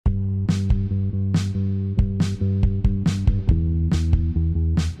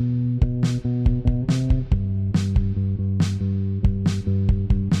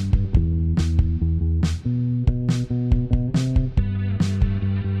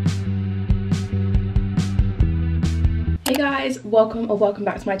Hey guys, welcome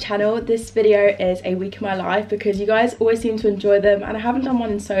back to my channel. This video is a week in my life because you guys always seem to enjoy them and I haven't done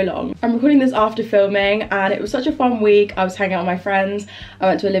one in so long. I'm recording this after filming and it was such a fun week. I was hanging out with my friends, I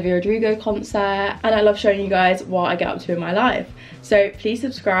went to Olivia Rodrigo concert, and I love showing you guys what I get up to in my life. So please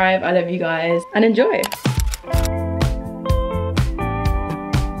subscribe, I love you guys, and enjoy.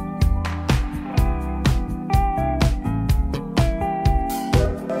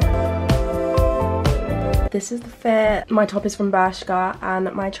 This is the fit. My top is from Bershka and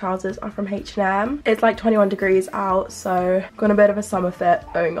my trousers are from H&M. It's like 21 degrees out, so got a bit of a summer fit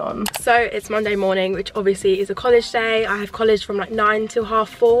going on. So it's Monday morning, which obviously is a college day. I have college from like 9 till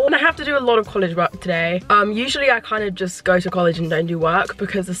 4:30 and I have to do a lot of college work today. Usually I kind of just go to college and don't do work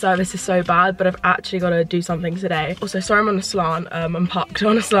because the service is so bad, but I've actually got to do something today. Also, sorry I'm on a slant. I'm parked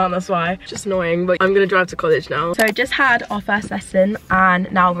on a slant, that's why. Just annoying, but I'm gonna drive to college now. So just had our first lesson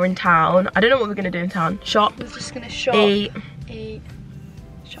and now we're in town. I don't know what we're gonna do in town. Shop. We're just gonna shop. Eat.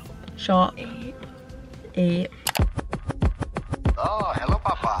 Shop. Eat. Oh, hello,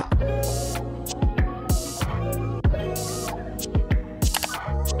 Papa.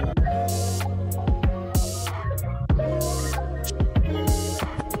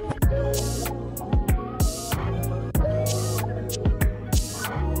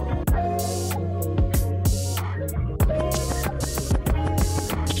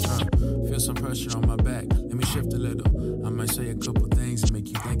 Feel some pressure on my back. Let me shift a little. I might say a couple things and make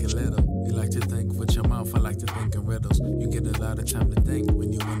you think a little. You like to think with your mouth, I like to think in riddles. You get a lot of time to think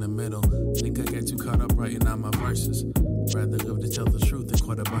when you're in the middle. Think I get too caught up writing out my verses. Rather live to tell the truth than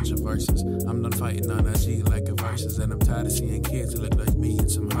quite a bunch of verses. I'm done fighting on IG like a verses, and I'm tired of seeing kids who look like me in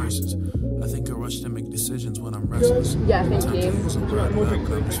some hearses. I think I rush to make decisions when I'm restless. Yeah, thank you.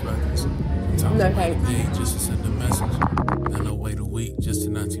 No thanks. Just to send a message. Then I'll wait a week just to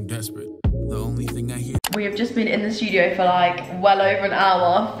not seem desperate. The only thing I hear. We have just been in the studio for like well over an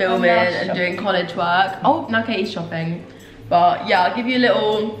hour filming and doing college work. Oh, now Katie's shopping. But yeah, I'll give you a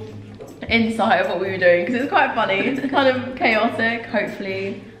little insight of what we were doing because it's quite funny. It's kind of chaotic.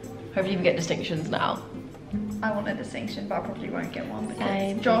 Hopefully you can get distinctions now. I want a distinction, but I probably won't get one because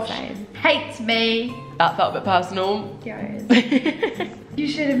Same, Josh same. hates me. That felt a bit personal. Yeah, it is. You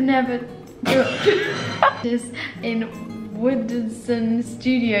should have never this in Woodson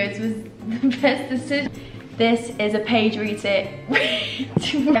Studios was the best decision. This is a page reading.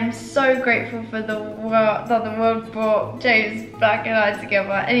 I'm so grateful for the world that the world brought James back and I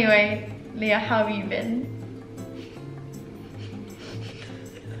together. Anyway, Leah, how have you been?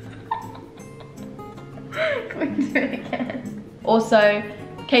 Can we do it again? Also,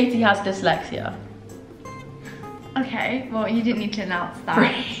 Katie has dyslexia. Okay, well you didn't need to announce that.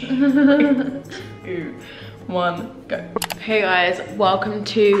 2, 1, go. Hey guys, welcome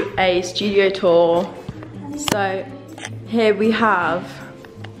to a studio tour. So here we have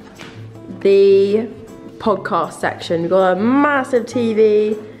the podcast section. We've got a massive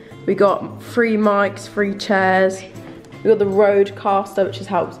TV, we got 3 mics, 3 chairs, we got the Rodecaster, which is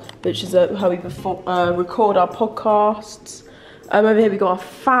how we record our podcasts. Over here we got a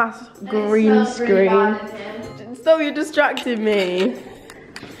fast green screen. So you distracted me.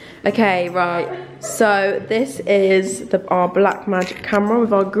 Okay, right. So this is our black magic camera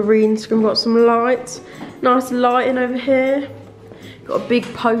with our green screen. We've got some lights, nice lighting over here. Got a big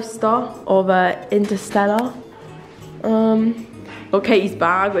poster of Interstellar. Got Katie's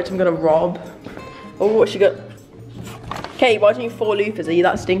bag, which I'm gonna rob. Oh, what she got? Katie, why don't you 4 loofahs? Are you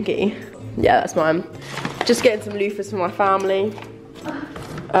that stinky? Yeah, that's mine. Just getting some loofahs for my family.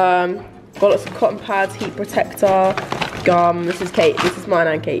 Got lots of cotton pads, heat protector, gum. This is mine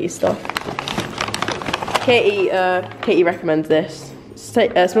and Katie's stuff. Katie recommends this.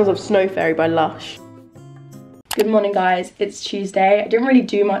 Smells of Snow Fairy by Lush. Good morning guys, it's Tuesday. I didn't really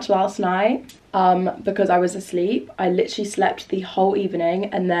do much last night because I was asleep. I literally slept the whole evening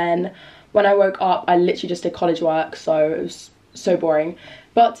and then when I woke up I literally just did college work, so it was so boring.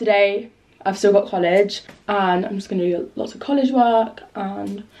 But today I've still got college and I'm just gonna do lots of college work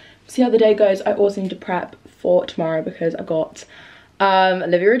and see how the day goes. I also need to prep for tomorrow because I've got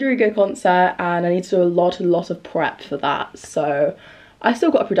Olivia Rodrigo concert and I need to do a lot of prep for that. So I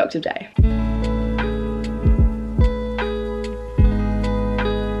still got a productive day.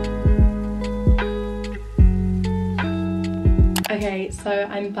 Okay, so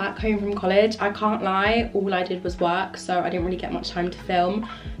I'm back home from college. I can't lie, all I did was work, so I didn't really get much time to film.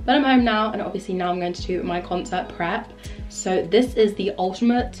 But I'm home now, and obviously now I'm going to do my concert prep. So this is the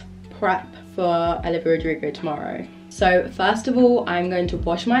ultimate prep for Olivia Rodrigo tomorrow. So first of all, I'm going to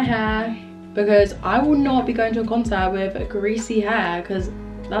wash my hair because I will not be going to a concert with greasy hair because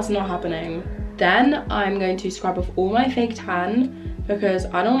that's not happening. Then I'm going to scrub off all my fake tan because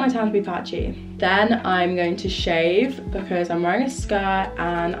I don't want my tan to be patchy. Then I'm going to shave because I'm wearing a skirt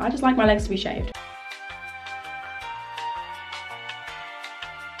and I just like my legs to be shaved.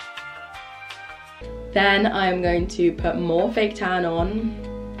 Then I'm going to put more fake tan on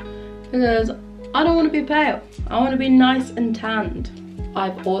because I don't want to be pale. I want to be nice and tanned.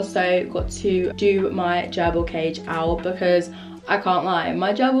 I've also got to do my gerbil cage out because I can't lie,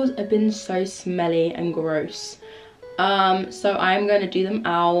 my gerbils have been so smelly and gross. So I'm going to do them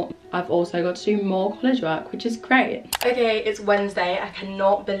out. I've also got to do more college work, which is great. Okay, it's Wednesday. I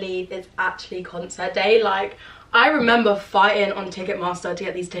cannot believe it's actually concert day. Like, I remember fighting on Ticketmaster to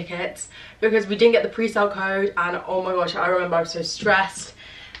get these tickets because we didn't get the pre-sale code, and oh my gosh, I remember I was so stressed.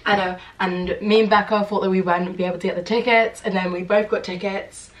 And me and Becca thought that we wouldn't be able to get the tickets, and then we both got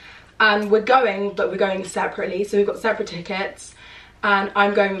tickets. And we're going, but we're going separately, so we've got separate tickets. And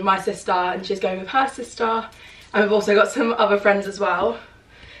I'm going with my sister, and she's going with her sister. And we've also got some other friends as well.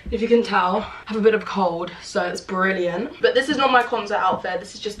 If you can tell, I have a bit of cold, so it's brilliant. But this is not my concert outfit.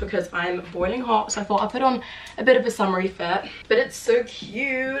 This is just because I'm boiling hot, so I thought I'd put on a bit of a summery fit. But it's so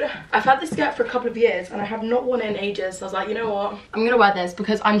cute. I've had this skirt for a couple of years and I have not worn it in ages, so I was like, you know what? I'm gonna wear this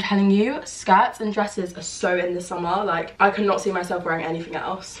because I'm telling you, skirts and dresses are so in the summer. Like, I could not see myself wearing anything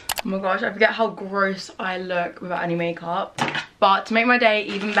else. Oh my gosh, I forget how gross I look without any makeup. But to make my day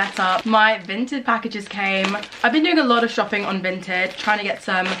even better, my Vinted packages came. I've been doing a lot of shopping on Vinted, trying to get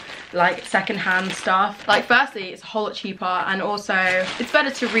some like secondhand stuff. Like, firstly, it's a whole lot cheaper, and also it's better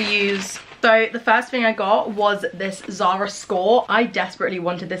to reuse. So the first thing I got was this Zara Score. I desperately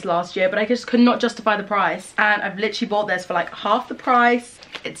wanted this last year, but I just could not justify the price. And I've literally bought this for like half the price.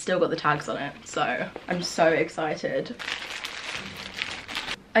 It's still got the tags on it, so I'm so excited.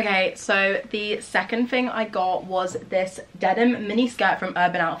 Okay, so the second thing I got was this denim mini skirt from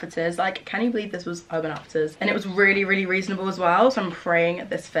Urban Outfitters. Like, can you believe this was Urban Outfitters? And it was really, really reasonable as well, so I'm praying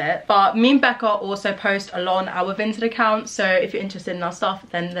this fit. But me and Becca also post a lot on our Vinted account, so if you're interested in our stuff,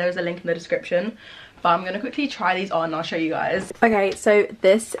 then there's a link in the description. But I'm gonna quickly try these on and I'll show you guys. Okay, so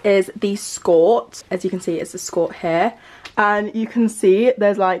this is the skirt. As you can see, it's the skirt here. And you can see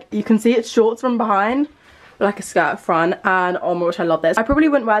there's like, you can see it's shorts from behind, like a skirt front, and oh my gosh, I love this. I probably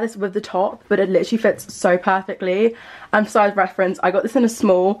wouldn't wear this with the top, but it literally fits so perfectly. And for size reference, I got this in a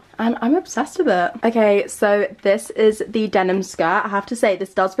small and I'm obsessed with it. Okay, so this is the denim skirt. I have to say,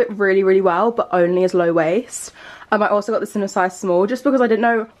 this does fit really, really well, but only as low waist. I also got this in a size small just because I didn't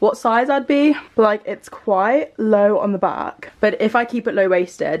know what size I'd be. But like, it's quite low on the back, but if I keep it low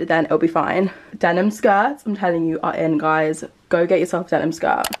waisted, then it'll be fine. Denim skirts, I'm telling you, are in, guys. Go get yourself a denim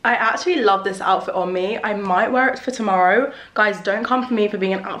skirt. I actually love this outfit on me. I might wear it for tomorrow. Guys, don't come for me for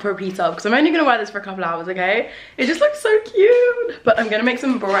being an outfit repeater because I'm only gonna wear this for a couple hours, okay? It just looks so cute. But I'm gonna make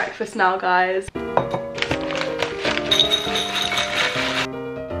some breakfast now, guys.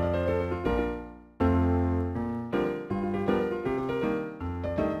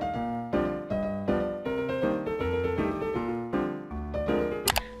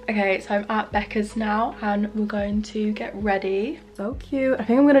 Okay, so I'm at Becca's now and we're going to get ready. So cute. I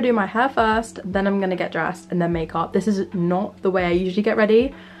think I'm gonna do my hair first, then I'm gonna get dressed and then makeup. This is not the way I usually get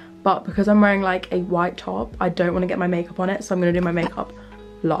ready, but because I'm wearing like a white top, I don't want to get my makeup on it, so I'm gonna do my makeup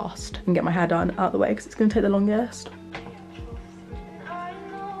last and get my hair done out of the way because it's gonna take the longest.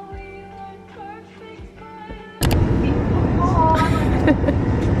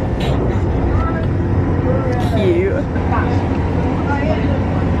 Cute.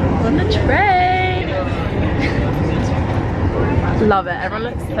 On the train. Love it. Everyone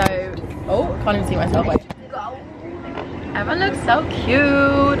looks so, oh, I can't even see myself. Wait. Everyone looks so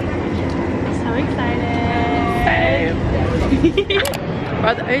cute. So excited. We're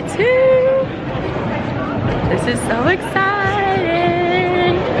at the O2. This is so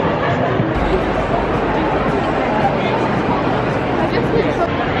exciting.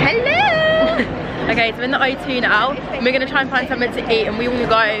 Hello. Okay, so we're in the O2 now, and we're gonna try and find something to eat, and we want to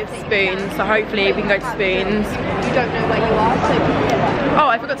go Spoons, so hopefully we can go to Spoons. You don't know where you are, so... Oh,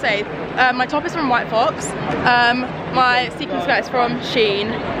 I forgot to say, my top is from White Fox, my sequin skirt is from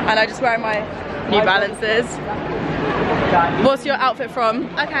Shein, and I'm just wearing my New Balances. What's your outfit from?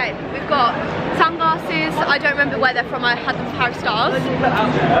 Okay, we've got sunglasses. I don't remember where they're from. I had them from Harry Styles.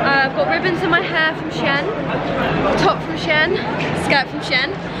 I've got ribbons in my hair from Shein, top from Shein, skirt from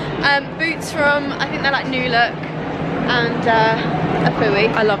Shein, boots from, I think they're like New Look, and a Fooey.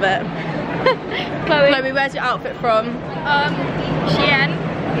 I love it. Chloe, where's your outfit from? Shein,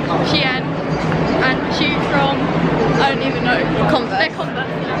 and shoes from, I don't even know. Converse. They're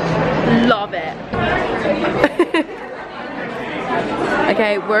Converse. Love it.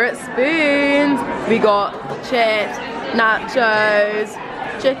 Okay, we're at Spoons. We got chips, nachos,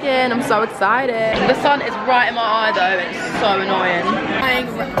 chicken. I'm so excited. The sun is right in my eye though. It's so annoying.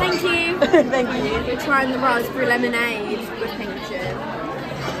 Thank you. Thank you. We're trying the raspberry lemonade with pink chip.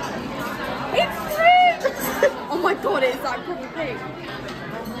 It's pink! Oh my god, it's like proper pink.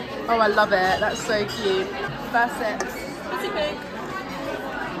 Oh, I love it. That's so cute. First sip. Is it pink?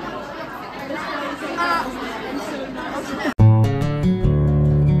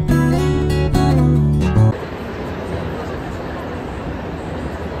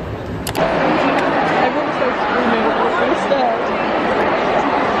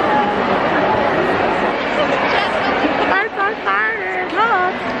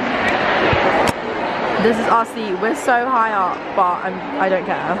 This is our seat. We're so high up, but I don't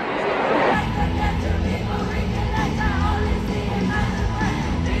care.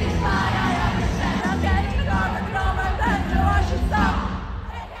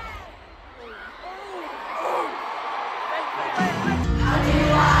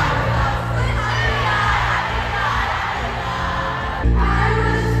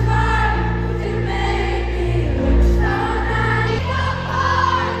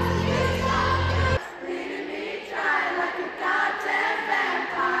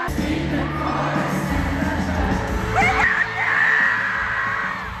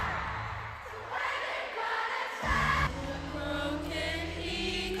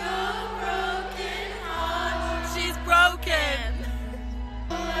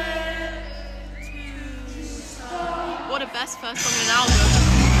 What a best first song in an album.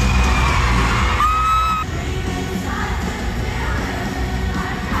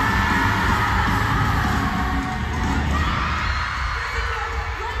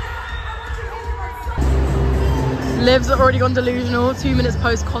 Liv's already gone delusional. 2 minutes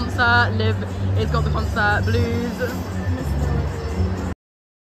post concert. Liv has got the concert blues.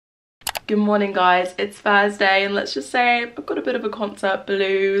 Good morning guys, it's Thursday and let's just say I've got a bit of a concert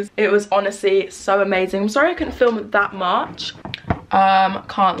blues. It was honestly so amazing. I'm sorry I couldn't film that much.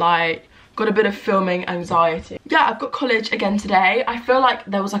 Can't lie, got a bit of filming anxiety. Yeah, I've got college again today. I feel like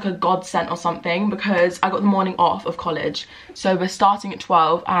there was like a godsend or something because I got the morning off of college. So we're starting at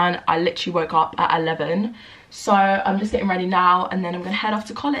 12 and I literally woke up at 11. So I'm just getting ready now and then I'm gonna head off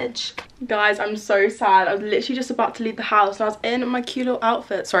to college. Guys, I'm so sad. I was literally just about to leave the house and I was in my cute little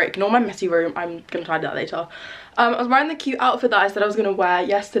outfit. Sorry, ignore my messy room. I'm gonna tidy that later. I was wearing the cute outfit that I said I was gonna wear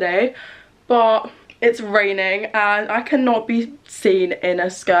yesterday, but it's raining and I cannot be seen in a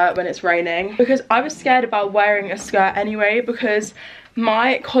skirt when it's raining because I was scared about wearing a skirt anyway because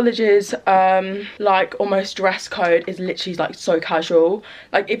my college's like almost dress code is literally like so casual.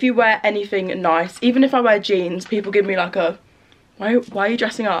 Like if you wear anything nice, even if I wear jeans, people give me like a why are you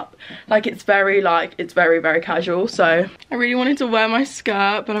dressing up? Like it's very very casual. So I really wanted to wear my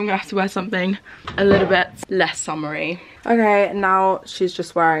skirt, but I'm gonna have to wear something a little bit less summery. Okay, now she's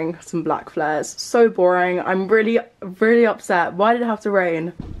just wearing some black flares. So boring. I'm really upset. Why did it have to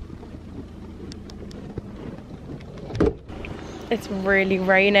rain? It's really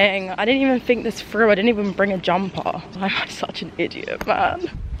raining. I didn't even think this through. I didn't even bring a jumper. I'm such an idiot, man.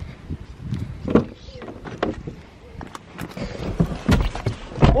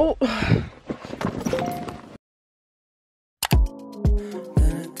 Oh.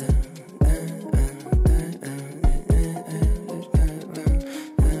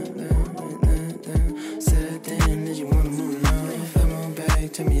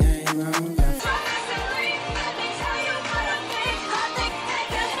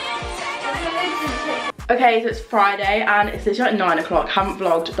 Okay, so it's Friday and it's literally like 9 o'clock. Haven't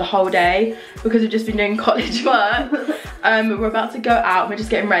vlogged the whole day because we've just been doing college work. We're about to go out. We're just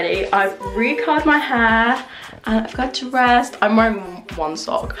getting ready. I've recurled my hair and I've got dressed. I'm wearing one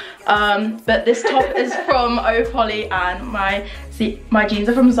sock. But this top is from Opoly and my jeans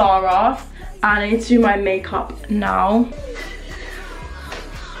are from Zara. And I need to do my makeup now.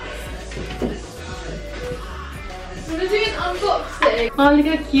 We're doing unboxing. Oh, look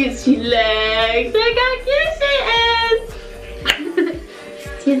how cute she looks. Look how cute she is.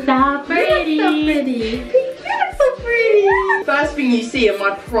 She's so pretty. You're so pretty. You're so pretty. First thing you see in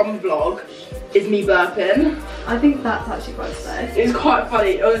my prom vlog is me burping. I think that's actually quite safe. It's quite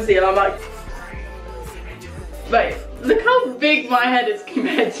funny, honestly, and I'm like, wait, look how big my head is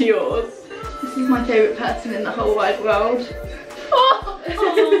compared to yours. This is my favourite person in the whole wide world.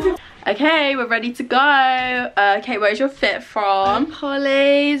 Oh. Okay, we're ready to go. Okay, where's your fit from?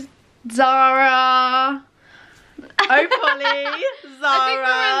 Polly's, Zara. Opoly, Zara. I think we're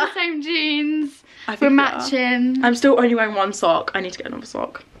wearing the same jeans. I think we're we matching. I'm still only wearing one sock. I need to get another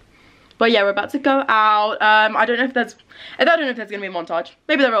sock. But yeah, we're about to go out. I don't know if there's gonna be a montage.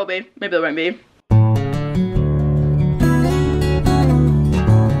 Maybe there will be, maybe there won't be.